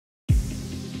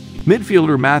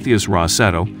Midfielder Matheus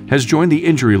Rossetto has joined the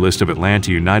injury list of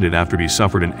Atlanta United after he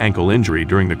suffered an ankle injury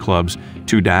during the club's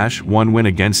 2-1 win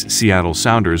against Seattle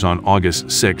Sounders on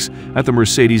August 6 at the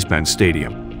Mercedes-Benz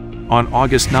Stadium. On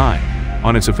August 9,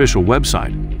 on its official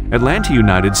website, Atlanta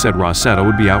United said Rossetto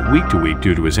would be out week to week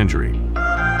due to his injury.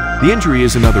 The injury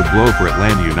is another blow for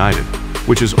Atlanta United,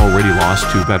 which has already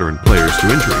lost two veteran players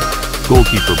to injury,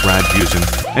 goalkeeper Brad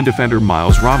Busen and defender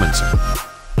Miles Robinson.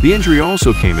 The injury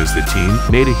also came as the team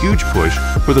made a huge push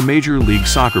for the Major League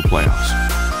Soccer playoffs.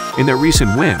 In their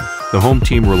recent win, the home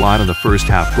team relied on the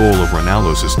first-half goal of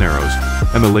Ronaldo Cisneros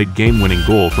and the late game-winning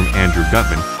goal from Andrew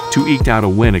Gutman to eke out a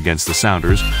win against the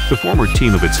Sounders, the former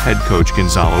team of its head coach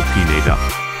Gonzalo Pineda.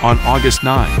 On August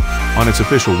 9, on its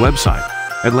official website,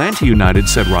 Atlanta United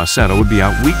said Rossetto would be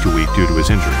out week to week due to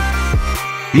his injury.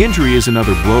 The injury is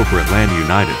another blow for Atlanta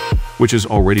United, which has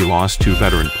already lost two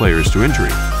veteran players to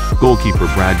injury, goalkeeper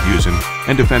Brad Busen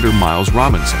and defender Miles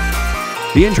Robinson.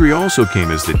 The injury also came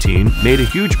as the team made a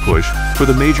huge push for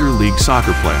the Major League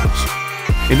Soccer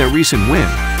playoffs. In their recent win,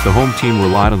 the home team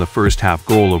relied on the first-half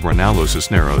goal of Ronaldo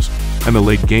Cisneros and the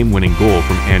late game-winning goal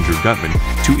from Andrew Gutman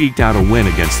to eke out a win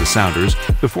against the Sounders,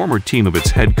 the former team of its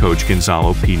head coach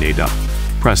Gonzalo Pineda.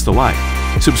 Press the like,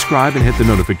 subscribe and hit the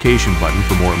notification button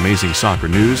for more amazing soccer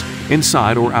news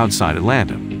inside or outside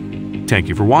Atlanta. Thank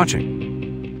you for watching.